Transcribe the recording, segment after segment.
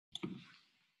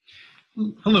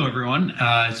Hello, everyone.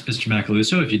 It's Mr.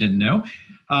 Macaluso, if you didn't know.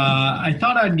 I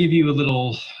thought I'd give you a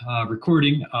little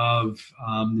recording of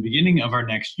the beginning of our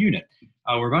next unit.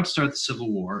 We're about to start the Civil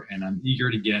War, and I'm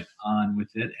eager to get on with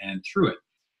it and through it.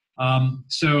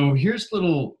 So here's a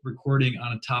little recording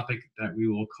on a topic that we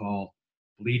will call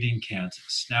Bleeding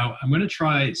Kansas. Now, I'm going to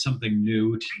try something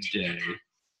new today.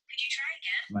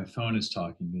 My phone is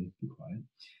talking to me. Be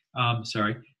quiet.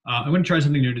 Sorry. I'm going to try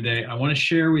something new today. I want to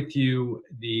share with you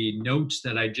the notes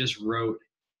that I just wrote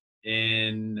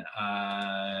in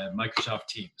Microsoft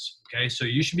Teams. Okay, so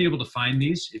you should be able to find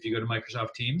these if you go to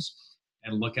Microsoft Teams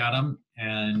and look at them,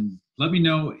 and let me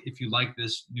know if you like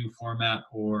this new format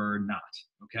or not.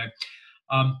 Okay,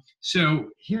 so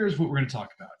here's what we're going to talk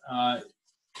about.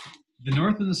 The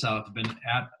North and the South have been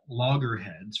at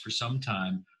loggerheads for some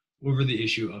time over the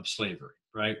issue of slavery,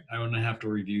 right? I don't have to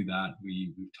review that.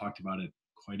 We've talked about it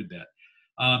quite a bit.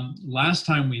 Last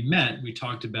time we met, we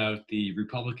talked about the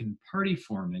Republican Party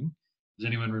forming. Does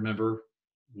anyone remember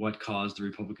what caused the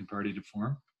Republican Party to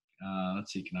form?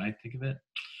 Let's see, can I think of it?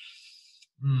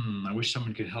 I wish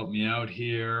someone could help me out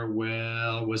here.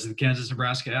 Well, was it the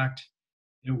Kansas-Nebraska Act?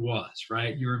 It was,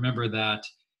 right? You remember that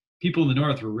people in the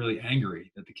North were really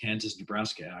angry that the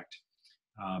Kansas-Nebraska Act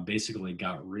basically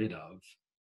got rid of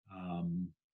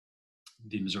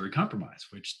the Missouri Compromise,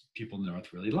 which people in the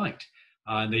North really liked.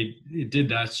 It did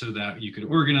that so that you could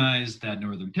organize that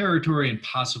Northern Territory and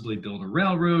possibly build a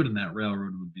railroad, and that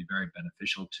railroad would be very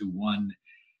beneficial to one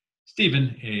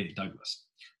Stephen A. Douglas.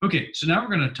 Okay, so now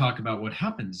we're going to talk about what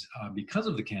happens because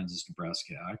of the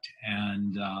Kansas-Nebraska Act,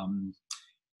 and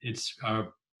it's,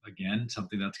 again,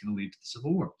 something that's going to lead to the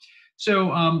Civil War.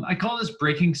 So I call this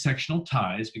breaking sectional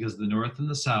ties because the North and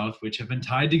the South, which have been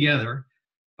tied together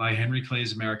by Henry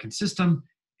Clay's American system,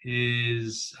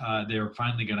 is they're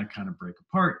finally going to kind of break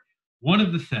apart. One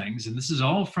of the things, and this is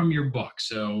all from your book,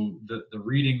 so the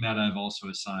reading that I've also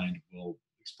assigned will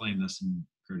explain this in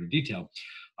greater detail.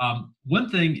 One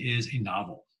thing is a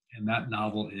novel, and that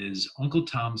novel is Uncle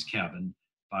Tom's Cabin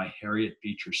by Harriet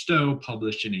Beecher Stowe,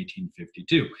 published in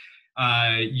 1852.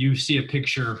 You see a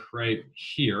picture right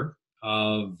here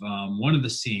of one of the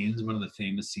scenes, one of the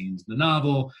famous scenes in the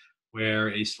novel, where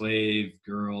a slave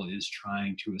girl is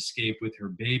trying to escape with her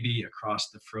baby across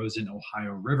the frozen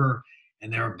Ohio River,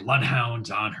 and there are bloodhounds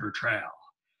on her trail.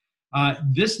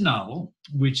 This novel,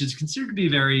 which is considered to be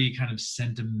very kind of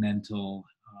sentimental,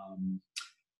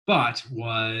 but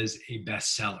was a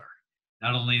bestseller,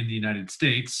 not only in the United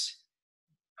States,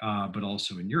 but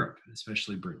also in Europe,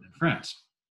 especially Britain and France.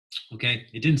 Okay,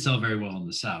 it didn't sell very well in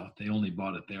the South. They only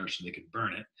bought it there so they could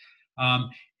burn it.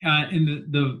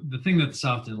 And the thing that the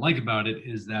South didn't like about it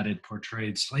is that it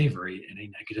portrayed slavery in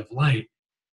a negative light.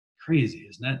 Crazy,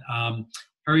 isn't it?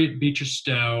 Harriet Beecher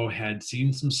Stowe had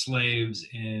seen some slaves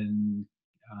in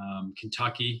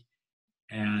Kentucky,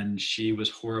 and she was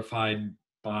horrified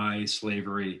by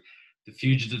slavery. The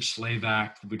Fugitive Slave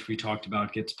Act, which we talked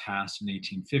about, gets passed in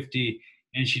 1850,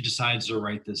 and she decides to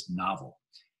write this novel.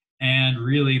 And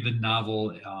really, the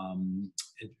novel,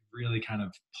 it really kind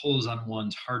of pulls on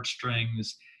one's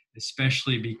heartstrings,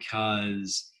 especially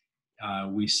because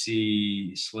we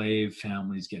see slave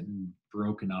families getting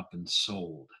broken up and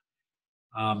sold.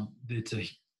 It's a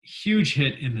huge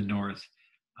hit in the North.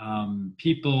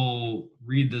 People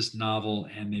read this novel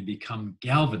and they become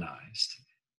galvanized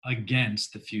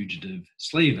against the Fugitive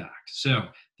Slave Act. So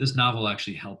this novel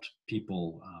actually helped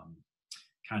people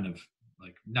kind of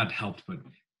like, not helped, but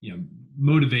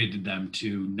motivated them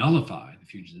to nullify the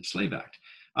Fugitive Slave Act.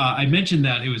 I mentioned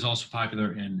that it was also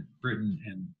popular in Britain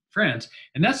and France,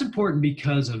 and that's important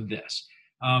because of this.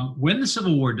 When the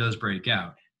Civil War does break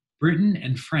out, Britain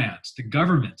and France, the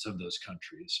governments of those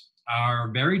countries, are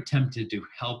very tempted to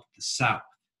help the South.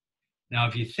 Now,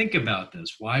 if you think about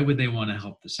this, why would they want to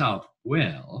help the South?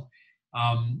 Well,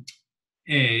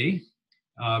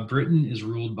 Britain is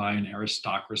ruled by an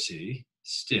aristocracy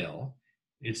still.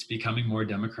 It's becoming more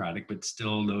democratic, but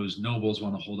still those nobles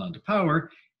want to hold on to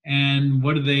power. And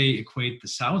what do they equate the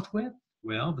South with?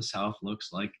 Well, the South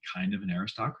looks like kind of an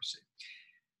aristocracy.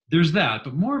 There's that,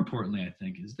 but more importantly, I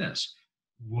think, is this.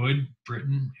 Would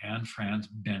Britain and France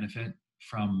benefit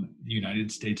from the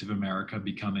United States of America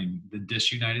becoming the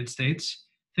disunited states?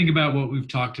 Think about what we've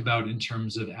talked about in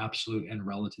terms of absolute and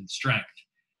relative strength.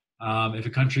 If a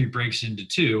country breaks into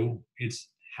two, it's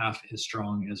half as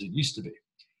strong as it used to be.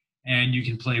 And you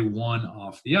can play one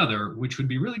off the other, which would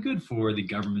be really good for the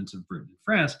governments of Britain and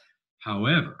France.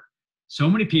 However, so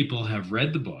many people have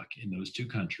read the book in those two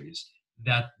countries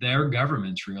that their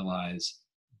governments realize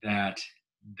that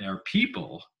their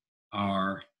people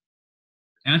are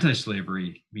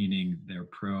anti-slavery, meaning they're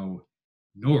pro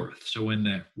north. So when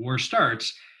the war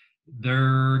starts,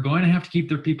 they're going to have to keep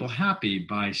their people happy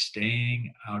by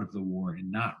staying out of the war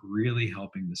and not really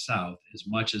helping the South as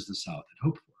much as the South had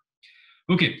hoped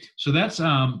for. Okay, so that's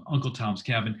Uncle Tom's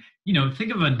Cabin. You know,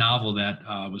 think of a novel that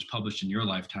was published in your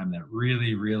lifetime that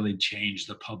really, really changed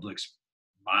the public's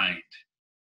mind.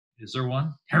 Is there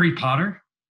one? Harry Potter?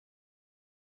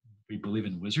 We believe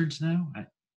in wizards now?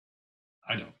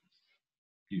 I don't,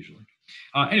 usually.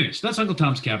 Anyway, so that's Uncle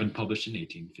Tom's Cabin, published in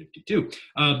 1852.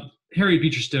 Harriet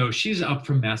Beecher Stowe, she's up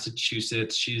from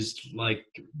Massachusetts. She's like,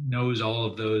 knows all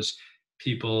of those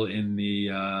people in the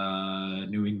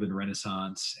New England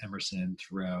Renaissance, Emerson,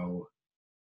 Thoreau,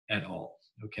 et al.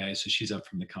 Okay, so she's up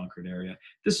from the Concord area.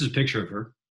 This is a picture of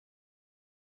her.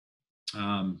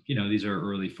 You know, these are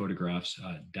early photographs,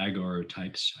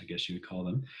 daguerreotypes, I guess you would call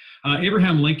them.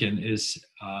 Abraham Lincoln is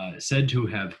said to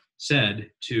have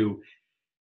said to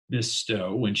Miss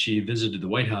Stowe when she visited the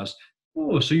White House,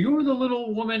 "Oh, so you're the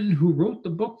little woman who wrote the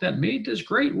book that made this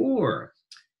great war."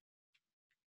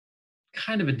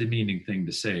 Kind of a demeaning thing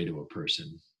to say to a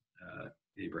person,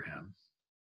 Abraham,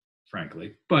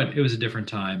 frankly. But it was a different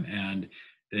time, and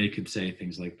they could say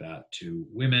things like that to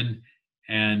women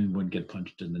and would get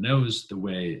punched in the nose the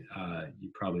way you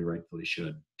probably rightfully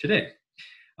should today.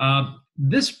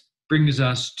 This brings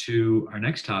us to our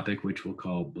next topic, which we'll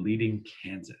call Bleeding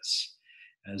Kansas.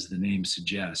 As the name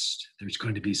suggests, there's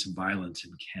going to be some violence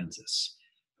in Kansas.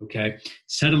 Okay,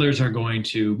 settlers are going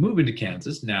to move into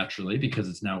Kansas naturally because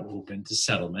it's now open to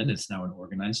settlement. It's now an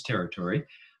organized territory.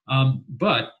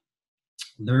 But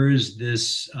there's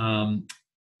this,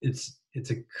 it's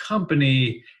a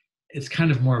company, it's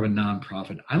kind of more of a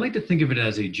nonprofit. I like to think of it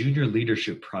as a junior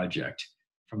leadership project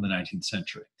from the 19th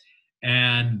century.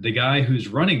 And the guy who's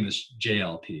running this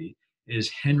JLP is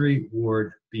Henry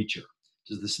Ward Beecher.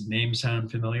 Does this name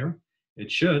sound familiar?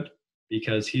 It should,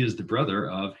 because he is the brother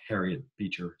of Harriet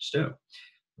Beecher Stowe.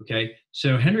 Okay,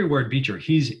 so Henry Ward Beecher,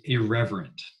 he's a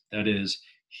reverend. That is,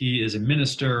 he is a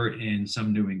minister in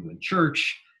some New England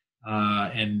church.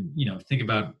 And, you know, think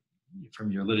about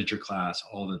from your literature class,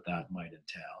 all that that might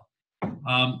entail.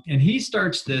 And he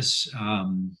starts this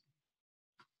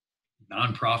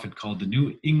nonprofit called the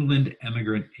New England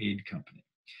Emigrant Aid Company.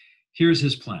 Here's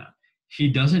his plan. He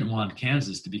doesn't want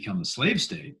Kansas to become a slave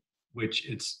state, which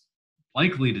it's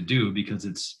likely to do because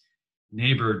its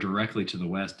neighbor directly to the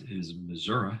west is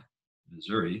Missouri,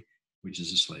 which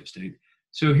is a slave state.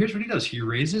 So here's what he does. He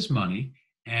raises money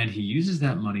and he uses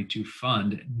that money to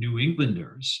fund New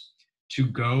Englanders to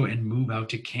go and move out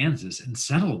to Kansas and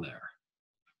settle there.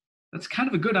 That's kind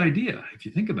of a good idea if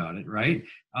you think about it, right?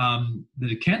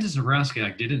 The Kansas-Nebraska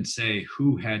Act didn't say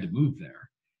who had to move there.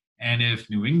 And if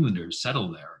New Englanders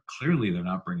settle there, clearly they're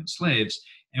not bringing slaves.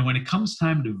 And when it comes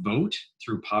time to vote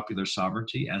through popular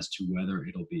sovereignty as to whether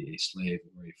it'll be a slave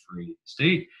or a free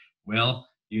state, well,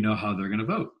 you know how they're going to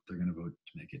vote. They're going to vote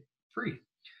to make it free.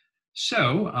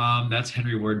 So that's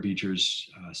Henry Ward Beecher's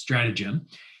stratagem.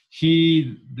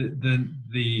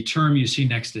 The term you see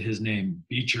next to his name,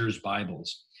 Beecher's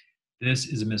Bibles, this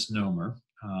is a misnomer.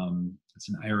 It's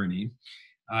an irony.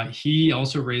 He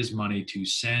also raised money to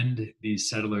send these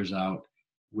settlers out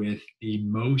with the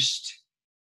most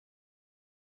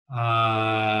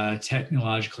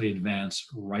technologically advanced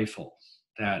rifle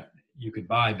that you could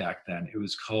buy back then. It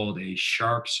was called a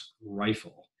Sharps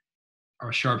rifle,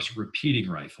 or Sharps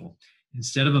repeating rifle.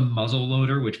 Instead of a muzzle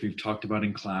loader, which we've talked about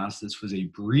in class, this was a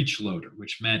breech loader,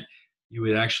 which meant you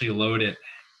would actually load it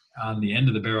on the end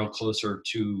of the barrel closer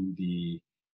to the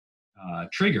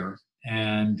trigger,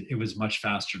 and it was much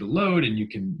faster to load, and you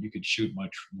could shoot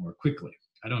much more quickly.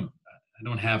 I don't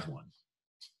have one,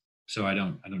 so I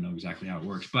don't know exactly how it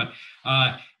works, but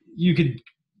you could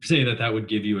say that would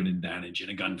give you an advantage in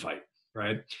a gunfight,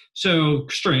 right? So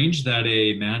strange that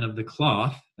a man of the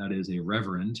cloth, that is a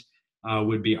reverend,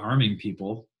 would be arming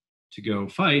people to go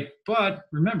fight. But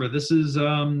remember, this is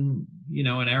an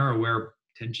era where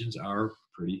tensions are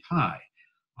pretty high.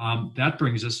 That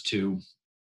brings us to,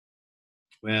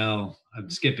 well, I'm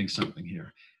skipping something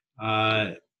here.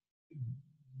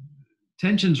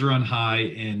 Tensions run high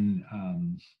in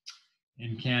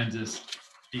Kansas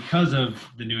because of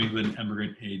the New England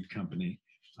Emigrant Aid Company.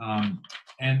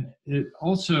 And it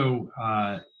also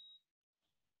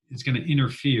is going to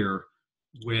interfere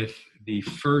with the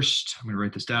first, I'm going to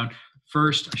write this down,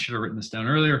 first, I should have written this down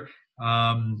earlier,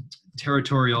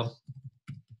 territorial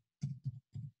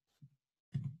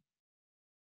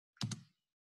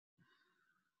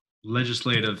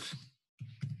legislative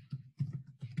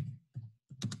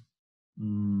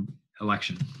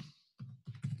election.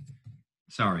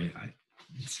 Sorry,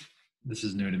 this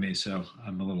is new to me, so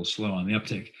I'm a little slow on the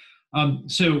uptake.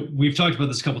 So we've talked about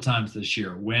this a couple times this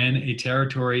year. When a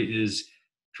territory is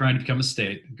trying to become a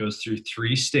state, it goes through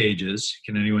three stages.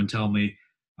 Can anyone tell me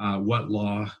what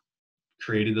law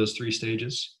created those three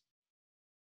stages?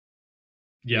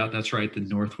 Yeah, that's right, the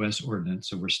Northwest Ordinance.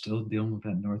 So we're still dealing with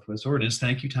that Northwest Ordinance.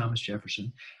 Thank you, Thomas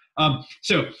Jefferson.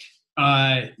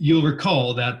 You'll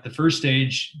recall that the first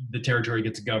stage, the territory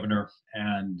gets a governor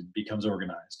and becomes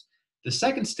organized. The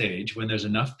second stage, when there's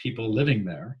enough people living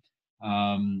there,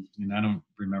 and I don't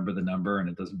remember the number, and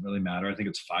it doesn't really matter. I think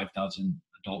it's 5,000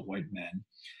 adult white men.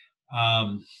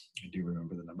 I do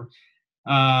remember the number.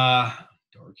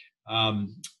 Dork.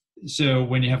 So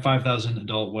when you have 5,000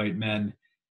 adult white men,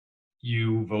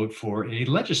 you vote for a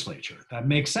legislature. That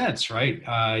makes sense, right?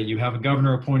 You have a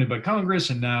governor appointed by Congress,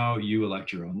 and now you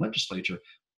elect your own legislature.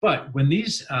 But when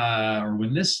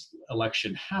when this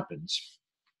election happens,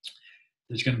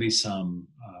 there's going to be some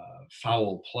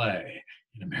foul play.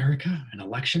 In America, an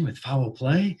election with foul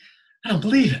play? I don't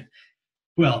believe it.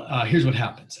 Well, here's what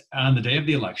happens. On the day of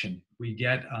the election, we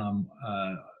get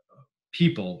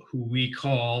people who we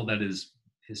call, that is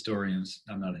historians,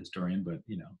 I'm not a historian, but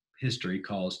history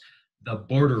calls the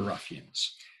border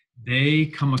ruffians. They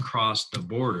come across the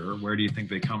border. Where do you think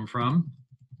they come from?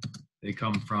 They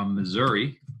come from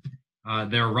Missouri.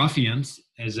 They're ruffians.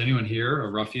 Is anyone here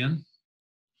a ruffian?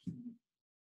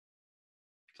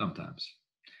 Sometimes.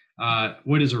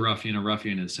 What is a ruffian? A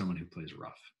ruffian is someone who plays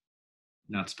rough.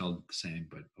 Not spelled the same,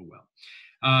 but oh well.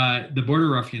 The border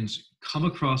ruffians come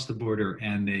across the border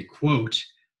and they, quote,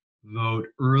 vote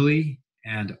early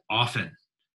and often,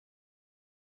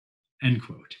 end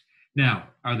quote. Now,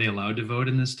 are they allowed to vote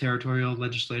in this territorial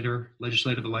legislative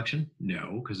election?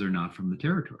 No, because they're not from the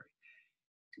territory.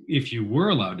 If you were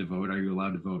allowed to vote, are you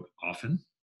allowed to vote often?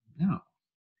 No.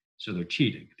 So they're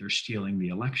cheating. They're stealing the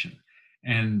election,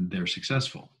 and they're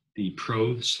successful. The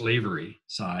pro-slavery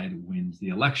side wins the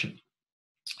election.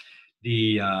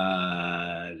 The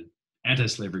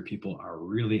anti-slavery people are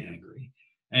really angry.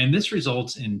 And this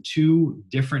results in two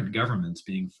different governments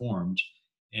being formed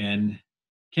in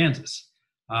Kansas.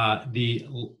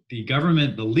 The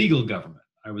government, the legal government,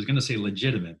 I was going to say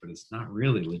legitimate, but it's not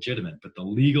really legitimate, but the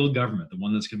legal government, the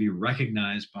one that's going to be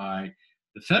recognized by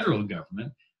the federal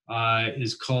government,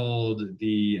 is called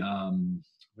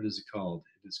what is it called?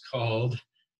 It is called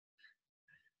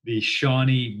the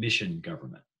Shawnee Mission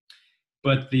government.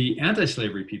 But the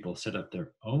anti-slavery people set up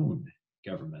their own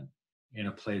government in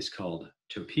a place called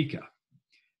Topeka.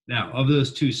 Now, of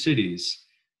those two cities,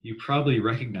 you probably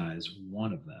recognize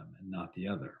one of them and not the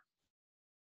other.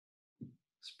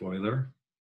 Spoiler,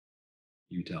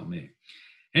 you tell me.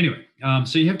 Anyway,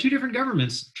 so you have two different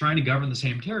governments trying to govern the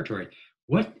same territory.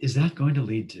 What is that going to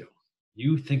lead to?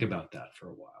 You think about that for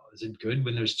a while. Is it good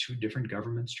when there's two different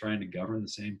governments trying to govern the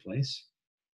same place?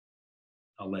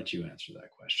 I'll let you answer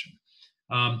that question.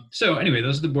 So anyway,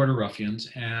 those are the border ruffians,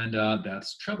 and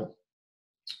that's trouble.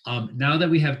 Now that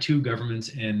we have two governments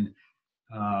in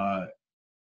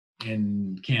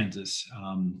Kansas,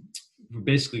 we're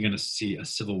basically going to see a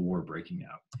civil war breaking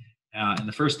out. And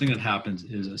the first thing that happens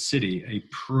is a city,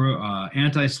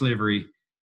 anti-slavery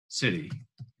city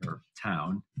or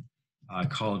town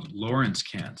called Lawrence,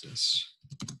 Kansas,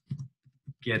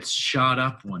 gets shot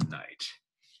up one night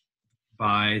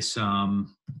by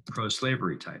some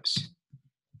pro-slavery types.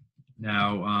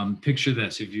 Now, picture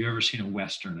this. If you've ever seen a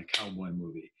Western, a cowboy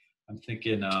movie, I'm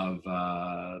thinking of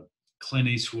Clint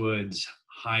Eastwood's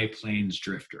High Plains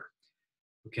Drifter.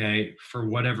 Okay, for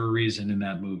whatever reason in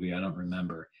that movie, I don't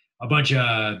remember, a bunch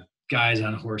of guys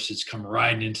on horses come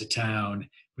riding into town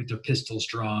with their pistols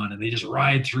drawn, and they just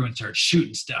ride through and start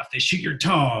shooting stuff. They shoot your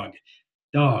dog.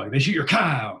 They shoot your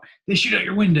cow. They shoot out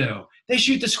your window. They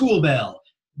shoot the school bell.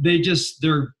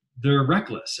 They're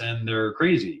reckless and they're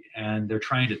crazy and they're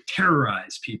trying to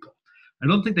terrorize people. I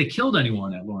don't think they killed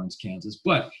anyone at Lawrence, Kansas,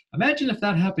 but imagine if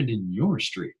that happened in your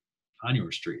street, on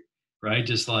your street, right?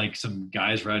 Just like some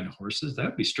guys riding horses, that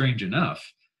would be strange enough.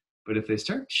 But if they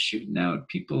start shooting out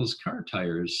people's car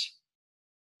tires,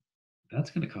 that's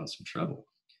going to cause some trouble.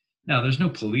 Now, there's no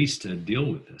police to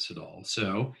deal with this at all.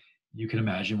 So you can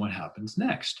imagine what happens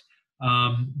next.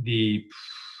 The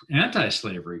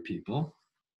anti-slavery people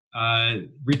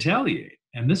retaliate.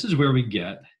 And this is where we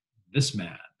get this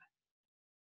man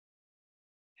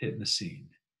hitting the scene.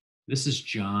 This is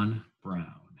John Brown.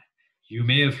 You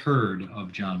may have heard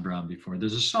of John Brown before.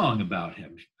 There's a song about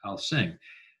him. I'll sing.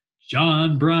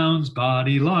 John Brown's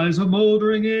body lies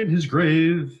a-moldering in his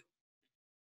grave.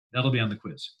 That'll be on the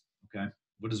quiz, okay?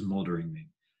 What does moldering mean?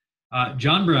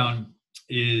 John Brown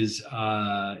is,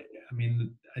 I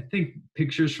think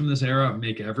pictures from this era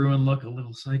make everyone look a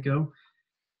little psycho.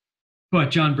 But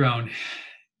John Brown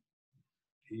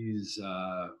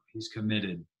he's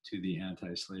committed to the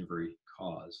anti-slavery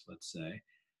cause, let's say.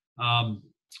 Um,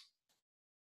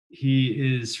 he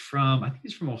is from, I think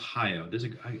he's from Ohio.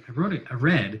 I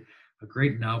read a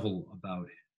great novel about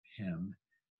him.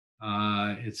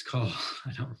 It's called,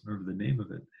 I don't remember the name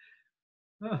of it.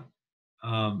 Ah.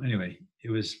 Anyway, it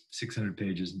was 600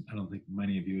 pages. I don't think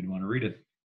many of you would want to read it.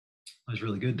 It was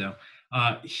really good, though.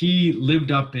 He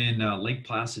lived up in Lake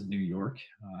Placid, New York.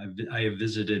 I have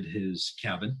visited his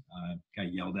cabin.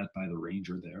 Got yelled at by the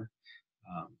ranger there.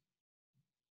 Um,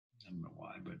 I don't know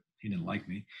why, but he didn't like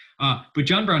me. But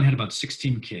John Brown had about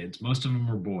 16 kids. Most of them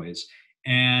were boys.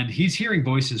 And he's hearing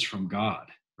voices from God,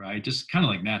 right? Just kind of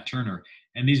like Nat Turner.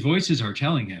 And these voices are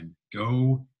telling him,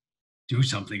 go do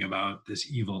something about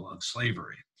this evil of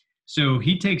slavery. So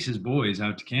he takes his boys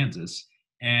out to Kansas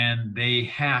and they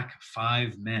hack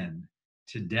 5 men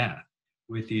to death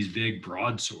with these big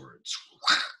broadswords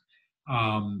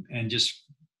and just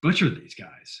butcher these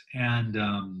guys.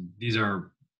 And these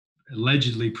are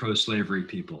allegedly pro-slavery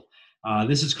people.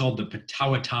 This is called the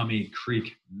Potawatomi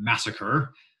Creek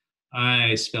Massacre.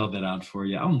 I spelled that out for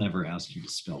you. I'll never ask you to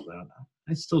spell that out.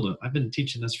 I still don't. I've been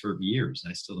teaching this for years.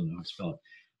 And I still don't know how to spell it.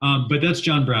 But that's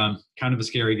John Brown, kind of a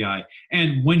scary guy.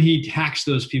 And when he hacks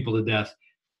those people to death,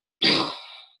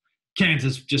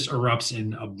 Kansas just erupts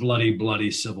in a bloody,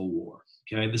 bloody civil war.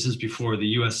 Okay, this is before the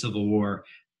U.S. Civil War,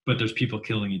 but there's people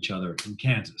killing each other in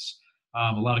Kansas.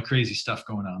 A lot of crazy stuff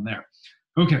going on there.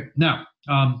 Okay, now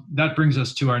that brings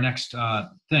us to our next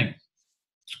thing,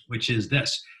 which is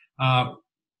this.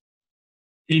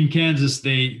 In Kansas,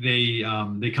 they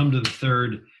come to the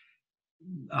third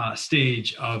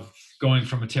stage of going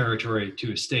from a territory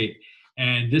to a state,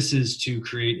 and this is to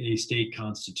create a state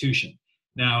constitution.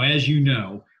 Now, as you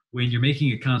know, when you're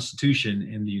making a constitution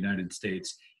in the United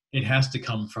States, it has to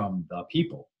come from the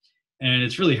people. And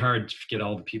it's really hard to get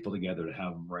all the people together to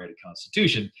have them write a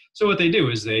constitution. So what they do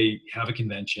is they have a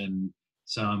convention,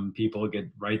 some people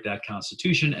write that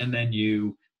constitution, and then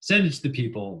you send it to the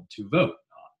people to vote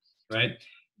on, right?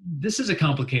 This is a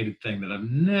complicated thing that I've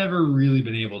never really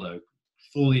been able to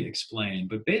fully explain,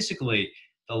 but basically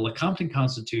the Lecompton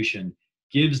Constitution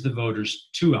gives the voters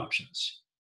 2 options.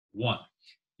 1,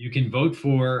 you can vote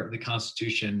for the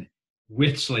Constitution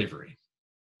with slavery,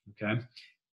 okay?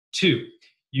 2,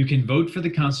 you can vote for the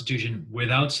Constitution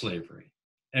without slavery,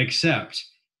 except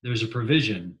there's a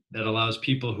provision that allows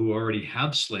people who already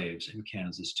have slaves in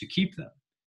Kansas to keep them.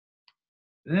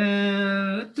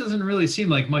 That doesn't really seem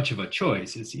like much of a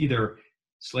choice. It's either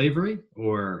slavery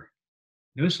or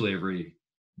no slavery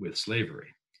with slavery.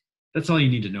 That's all you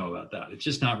need to know about that. It's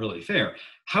just not really fair.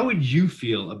 How would you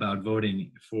feel about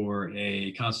voting for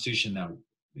a constitution that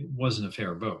wasn't a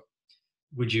fair vote?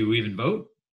 Would you even vote?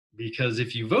 Because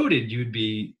if you voted, you'd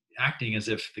be acting as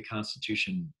if the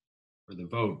constitution or the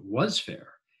vote was fair,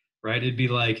 right? It'd be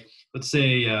like, let's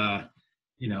say,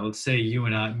 let's say you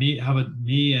and I, how about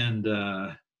me and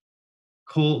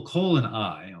Cole and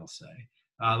I'll say,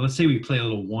 let's say we play a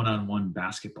little one-on-one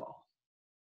basketball.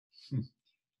 I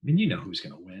mean, you know who's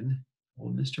going to win.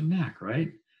 Well, Mr. Mack,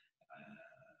 right?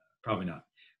 Probably not.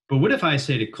 But what if I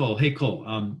say to Cole, hey, Cole,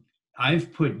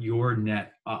 I've put your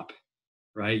net up,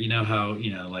 right? You know how,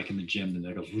 like in the gym, the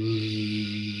net goes,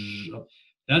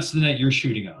 that's the net you're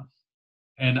shooting on.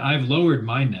 And I've lowered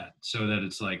my net so that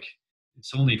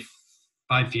it's only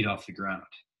 5 feet off the ground.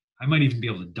 I might even be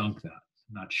able to dunk that.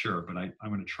 I'm not sure, but I'm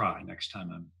going to try next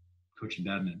time I'm coaching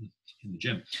badminton in the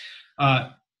gym.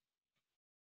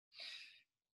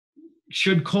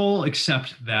 Should Cole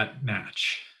accept that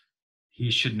match?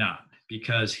 He should not,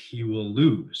 because he will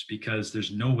lose, because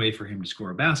there's no way for him to score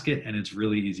a basket, and it's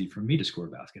really easy for me to score a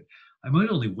basket. I might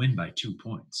only win by 2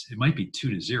 points. It might be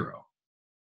 2-0,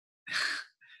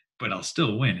 but I'll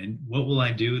still win. And what will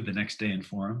I do the next day in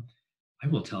forum? I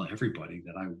will tell everybody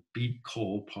that I beat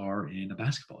Cole par in a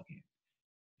basketball game.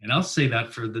 And I'll say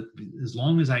that as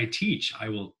long as I teach, I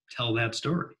will tell that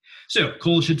story. So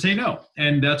Cole should say no.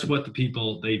 And that's what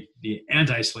the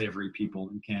anti-slavery people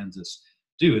in Kansas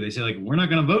do. They say, we're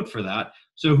not going to vote for that.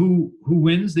 So who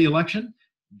wins the election?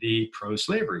 The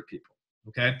pro-slavery people.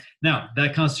 Okay. Now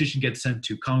that constitution gets sent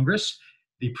to Congress.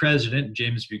 The president,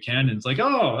 James Buchanan, is like,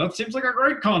 oh, that seems like a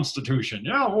great constitution.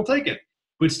 Yeah, we'll take it.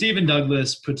 But Stephen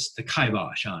Douglas puts the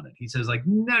kibosh on it. He says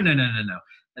no.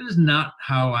 That is not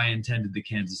how I intended the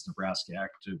Kansas-Nebraska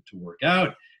Act to work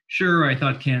out. Sure, I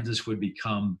thought Kansas would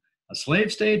become a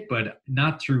slave state, but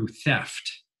not through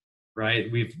theft, right?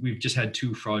 We've just had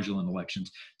 2 fraudulent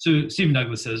elections. So Stephen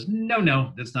Douglas says,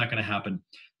 no, that's not going to happen.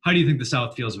 How do you think the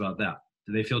South feels about that?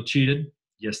 Do they feel cheated?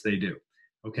 Yes, they do.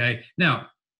 Okay. Now,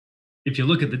 if you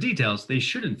look at the details, they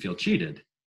shouldn't feel cheated,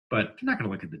 but they're not going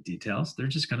to look at the details. They're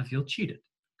just going to feel cheated.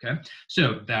 Okay,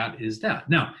 so that is that.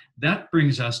 Now, that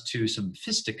brings us to some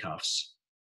fisticuffs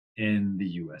in the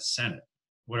U.S. Senate.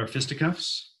 What are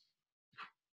fisticuffs?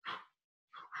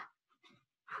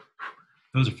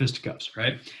 Those are fisticuffs,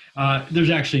 right? There's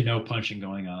actually no punching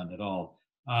going on at all.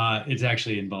 It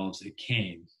actually involves a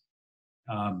cane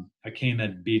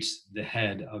that beats the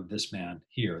head of this man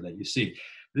here that you see.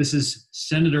 This is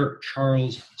Senator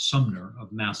Charles Sumner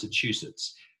of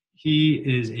Massachusetts. He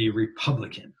is a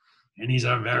Republican, and he's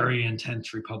a very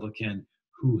intense Republican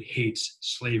who hates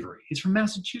slavery. He's from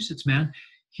Massachusetts, man.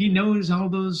 He knows all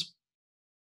those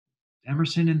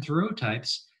Emerson and Thoreau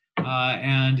types,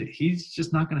 and he's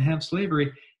just not going to have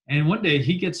slavery. And one day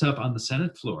he gets up on the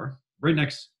Senate floor, on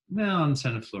the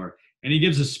Senate floor, and he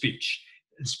gives a speech.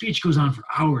 The speech goes on for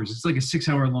hours. It's like a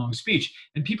 6-hour long speech,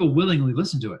 and people willingly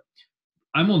listen to it.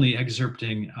 I'm only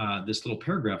excerpting this little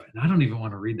paragraph, and I don't even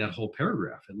want to read that whole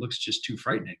paragraph. It looks just too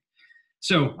frightening.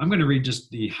 So I'm going to read just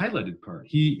the highlighted part.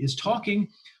 He is talking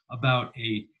about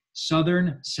a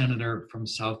Southern senator from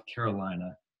South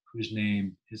Carolina whose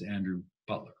name is Andrew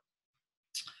Butler.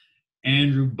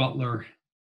 Andrew Butler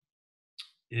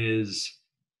is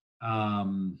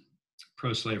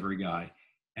pro-slavery guy.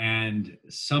 And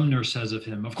Sumner says of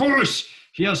him, of course,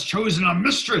 he has chosen a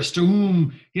mistress to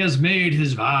whom he has made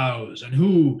his vows, and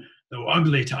who, though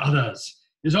ugly to others,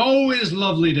 is always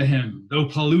lovely to him, though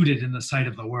polluted in the sight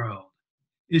of the world,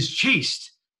 is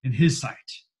chaste in his sight.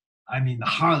 I mean, the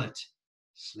harlot,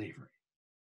 slavery.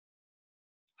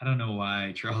 I don't know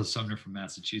why Charles Sumner from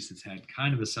Massachusetts had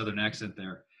kind of a Southern accent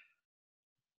there.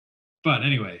 But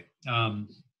anyway, them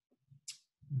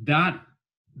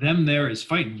there is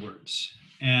fighting words.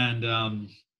 And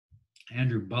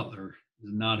Andrew Butler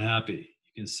is not happy.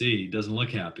 You can see he doesn't look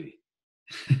happy.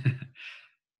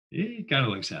 He kind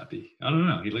of looks happy. I don't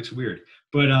know. He looks weird.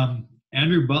 But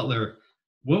Andrew Butler,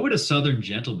 what would a Southern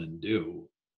gentleman do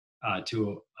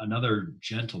to another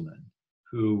gentleman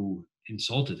who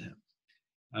insulted him?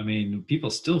 I mean,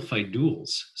 people still fight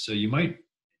duels. So you might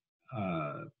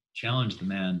challenge the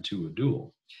man to a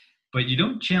duel. But you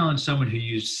don't challenge someone who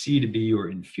you see to be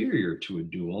your inferior to a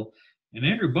duel. And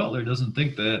Andrew Butler doesn't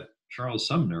think that Charles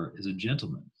Sumner is a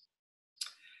gentleman.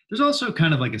 There's also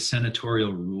kind of like a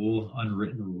senatorial rule,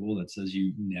 unwritten rule, that says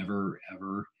you never,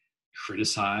 ever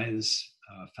criticize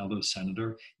a fellow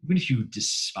senator. Even if you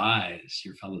despise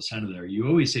your fellow senator, you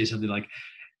always say something like,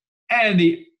 and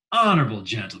the honorable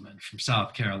gentleman from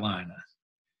South Carolina,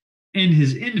 in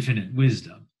his infinite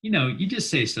wisdom. You just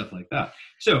say stuff like that.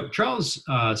 So Charles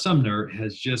Sumner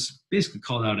has just basically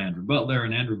called out Andrew Butler,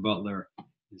 and Andrew Butler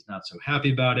is not so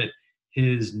happy about it.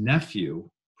 His nephew,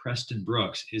 Preston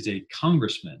Brooks, is a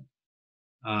congressman.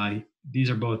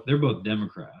 They're both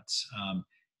Democrats.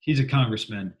 He's a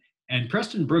congressman, and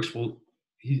Preston Brooks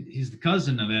he's the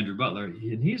cousin of Andrew Butler,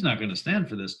 and he's not going to stand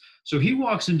for this. So he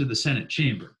walks into the Senate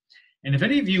chamber. And if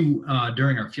any of you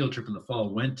during our field trip in the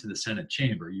fall went to the Senate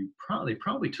chamber,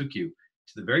 probably took you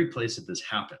to the very place that this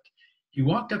happened. He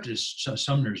walked up to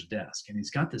Sumner's desk, and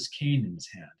he's got this cane in his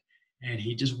hand. And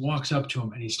he just walks up to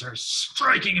him, and he starts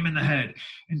striking him in the head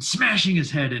and smashing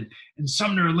his head, and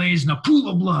Sumner lays in a pool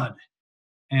of blood.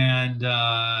 And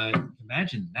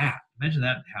imagine that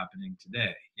happening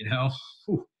today,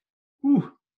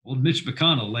 Old Mitch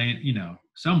McConnell laying,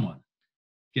 someone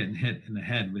getting hit in the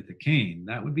head with a cane.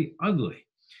 That would be ugly.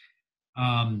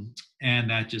 And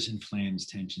that just inflames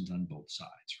tensions on both sides,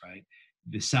 right?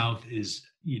 The South is,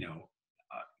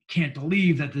 can't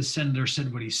believe that this senator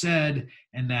said what he said,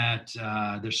 and that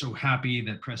they're so happy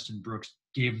that Preston Brooks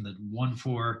gave him the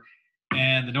 1-4.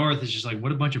 And the North is just like,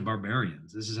 what a bunch of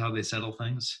barbarians. This is how they settle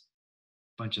things?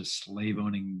 Bunch of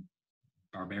slave-owning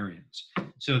barbarians.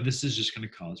 So this is just going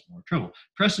to cause more trouble.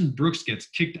 Preston Brooks gets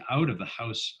kicked out of the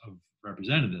House of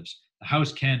Representatives. The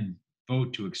House can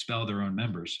vote to expel their own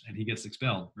members, and he gets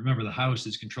expelled. Remember, the House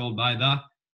is controlled by the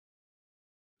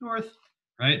North,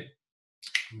 right?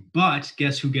 But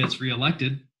guess who gets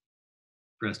reelected?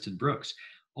 Preston Brooks.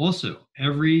 Also,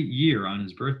 every year on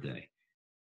his birthday,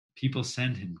 people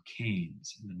send him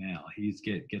canes in the mail. He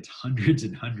gets hundreds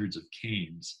and hundreds of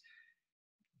canes.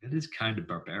 That is kind of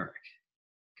barbaric.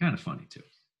 Kind of funny, too.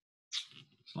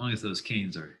 As long as those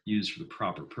canes are used for the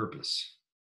proper purpose.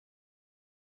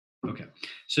 Okay,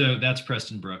 so that's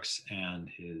Preston Brooks and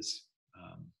his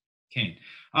cane.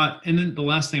 And then the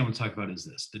last thing I want to talk about is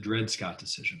this, the Dred Scott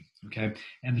decision, okay?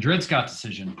 And the Dred Scott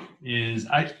decision is,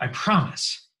 I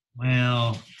promise,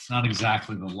 well, it's not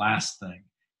exactly the last thing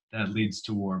that leads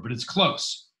to war, but it's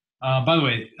close. By the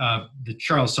way, the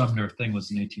Charles Sumner thing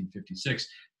was in 1856.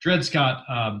 Dred Scott,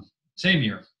 same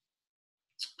year.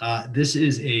 This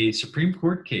is a Supreme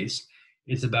Court case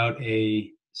It's about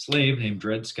a slave named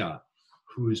Dred Scott,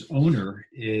 whose owner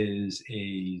is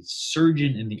a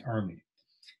surgeon in the army.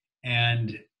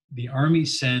 And the army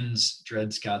sends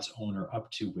Dred Scott's owner up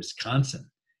to Wisconsin,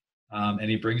 and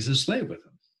he brings his slave with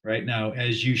him. Right now,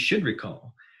 as you should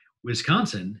recall,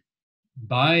 Wisconsin,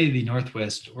 by the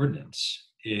Northwest Ordinance,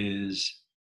 is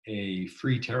a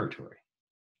free territory.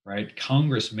 Right?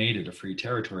 Congress made it a free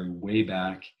territory way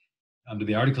back under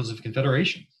the Articles of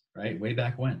Confederation, right? Way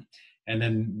back when. And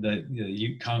then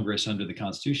the Congress under the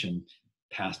Constitution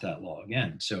passed that law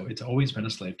again. So it's always been a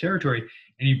slave territory,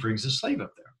 and he brings his slave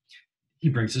up there. He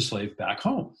brings his slave back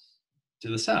home to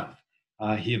the South.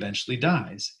 He eventually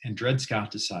dies, and Dred Scott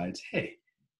decides, hey,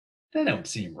 that don't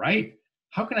seem right.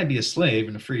 How can I be a slave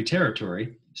in a free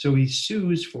territory? So he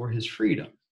sues for his freedom.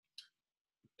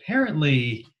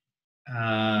 Apparently,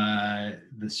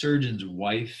 the surgeon's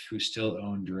wife, who still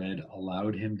owned Dred,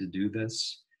 allowed him to do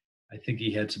this. I think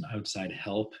he had some outside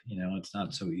help. It's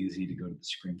not so easy to go to the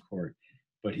Supreme Court,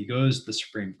 but he goes to the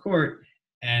Supreme Court,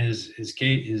 and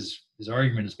his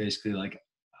argument is basically like,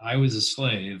 I was a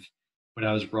slave, but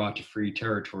I was brought to free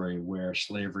territory where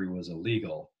slavery was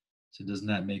illegal. So doesn't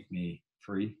that make me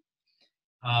free?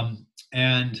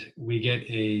 And we get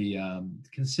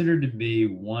considered to be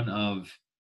one of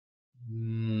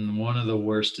the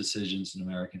worst decisions in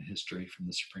American history from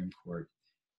the Supreme Court.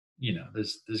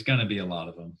 There's going to be a lot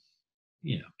of them.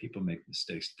 People make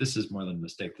mistakes. This is more than a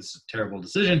mistake. This is a terrible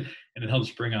decision, and it helps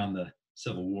bring on the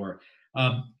Civil War.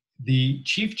 The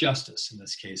Chief Justice in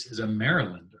this case is a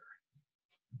Marylander.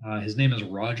 His name is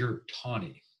Roger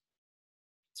Taney.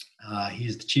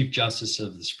 He's the Chief Justice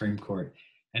of the Supreme Court,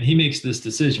 and he makes this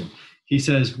decision. He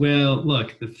says, well,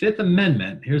 look, the Fifth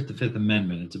Amendment, here's the Fifth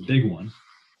Amendment. It's a big one.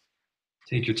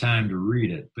 Take your time to read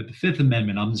it. But the Fifth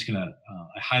Amendment,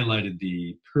 I highlighted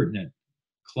the pertinent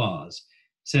clause,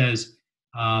 says,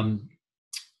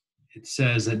 it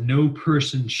says that no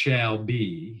person shall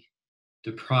be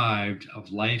deprived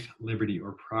of life, liberty,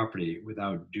 or property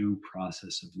without due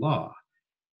process of law.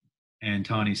 And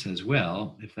Taney says,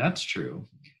 well, if that's true,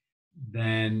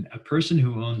 then a person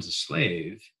who owns a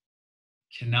slave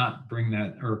cannot bring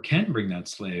that, or can bring that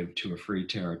slave to a free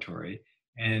territory,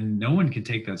 and no one can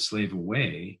take that slave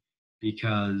away,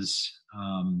 because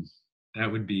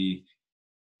that would be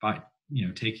by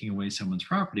taking away someone's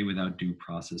property without due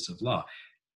process of law.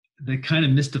 That kind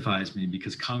of mystifies me,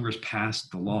 because Congress passed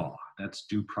the law. That's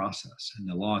due process, and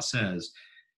the law says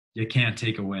you can't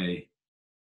take away,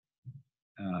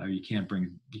 or you can't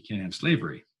have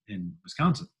slavery in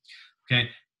Wisconsin. Okay,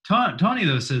 Taney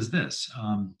though says this,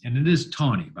 and it is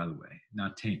Taney, by the way,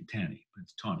 not Taney, but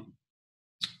it's Taney.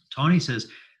 Taney says,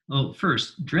 well,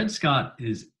 first, Dred Scott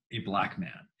is a black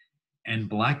man, and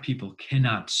black people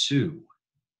cannot sue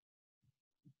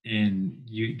in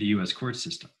the U.S. court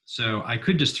system. So I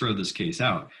could just throw this case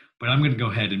out, but I'm going to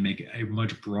go ahead and make a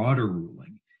much broader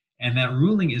ruling, and that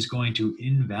ruling is going to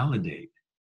invalidate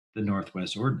the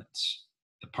Northwest Ordinance,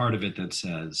 the part of it that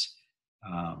says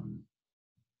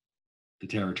the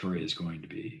territory is going to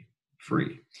be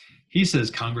free. He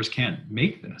says Congress can't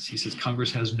make this. He says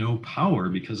Congress has no power,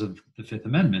 because of the Fifth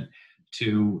Amendment,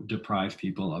 to deprive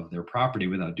people of their property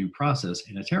without due process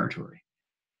in a territory.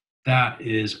 That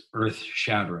is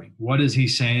earth-shattering. What is he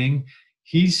saying?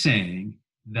 He's saying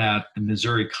that the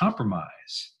Missouri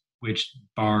Compromise, which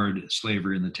barred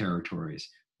slavery in the territories,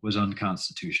 was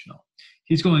unconstitutional.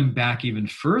 He's going back even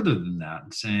further than that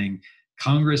and saying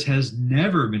Congress has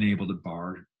never been able to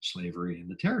bar slavery in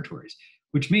the territories,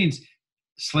 which means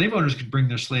slave owners could bring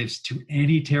their slaves to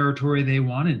any territory they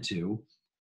wanted to,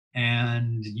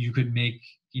 and you could make,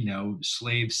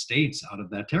 slave states out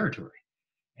of that territory.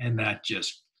 And that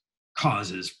just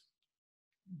causes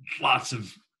lots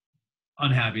of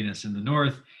unhappiness in the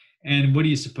North. And what do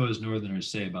you suppose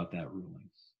Northerners say about that ruling?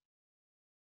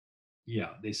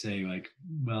 Yeah, they say, like,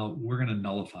 well, we're going to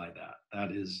nullify that.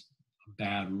 That is a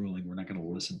bad ruling. We're not going to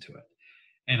listen to it.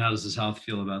 And how does the South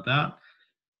feel about that?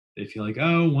 They feel like,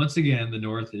 oh, once again, the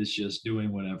North is just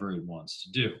doing whatever it wants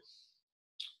to do.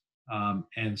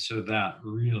 And so that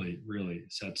really, really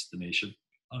sets the nation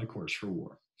on a course for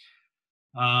war.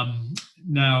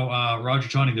 Now, Roger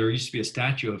Taney, there used to be a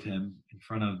statue of him in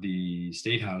front of the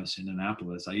State House in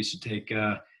Annapolis. I used to take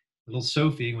little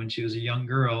Sophie when she was a young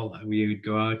girl. We would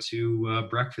go out to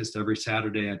breakfast every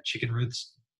Saturday at Chicken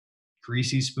Ruth's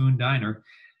Greasy Spoon Diner.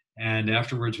 And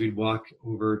afterwards, we'd walk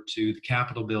over to the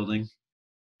Capitol building,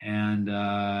 and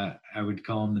I would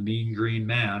call him the Mean Green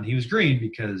Man. He was green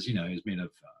because, he was made of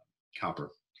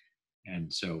copper.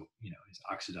 And so, he's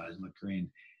oxidized and looked green.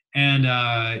 And,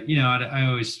 I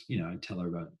always, I'd tell her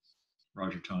about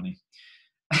Roger Taney.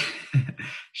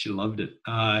 She loved it.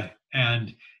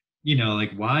 And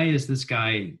like, why is this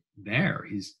guy there?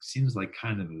 He seems like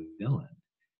kind of a villain.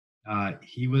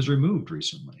 He was removed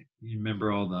recently. You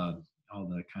remember all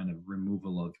the kind of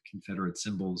removal of Confederate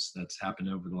symbols that's happened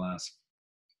over the last,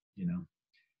 you know,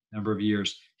 number of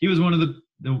years. He was one of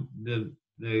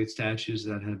the statues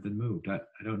that have been moved. I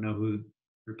don't know who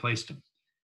replaced him.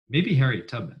 Maybe Harriet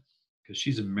Tubman, because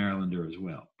she's a Marylander as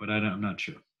well. But I'm not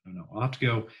sure. I don't know. I'll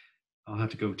have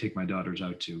to go take my daughters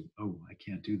out to. Oh, I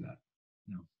can't do that.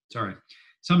 No, sorry.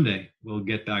 Someday we'll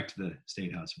get back to the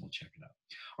State House and we'll check it out.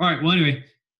 All right. Well, anyway,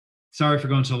 sorry for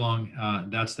going so long.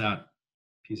 That's that.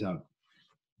 Peace out.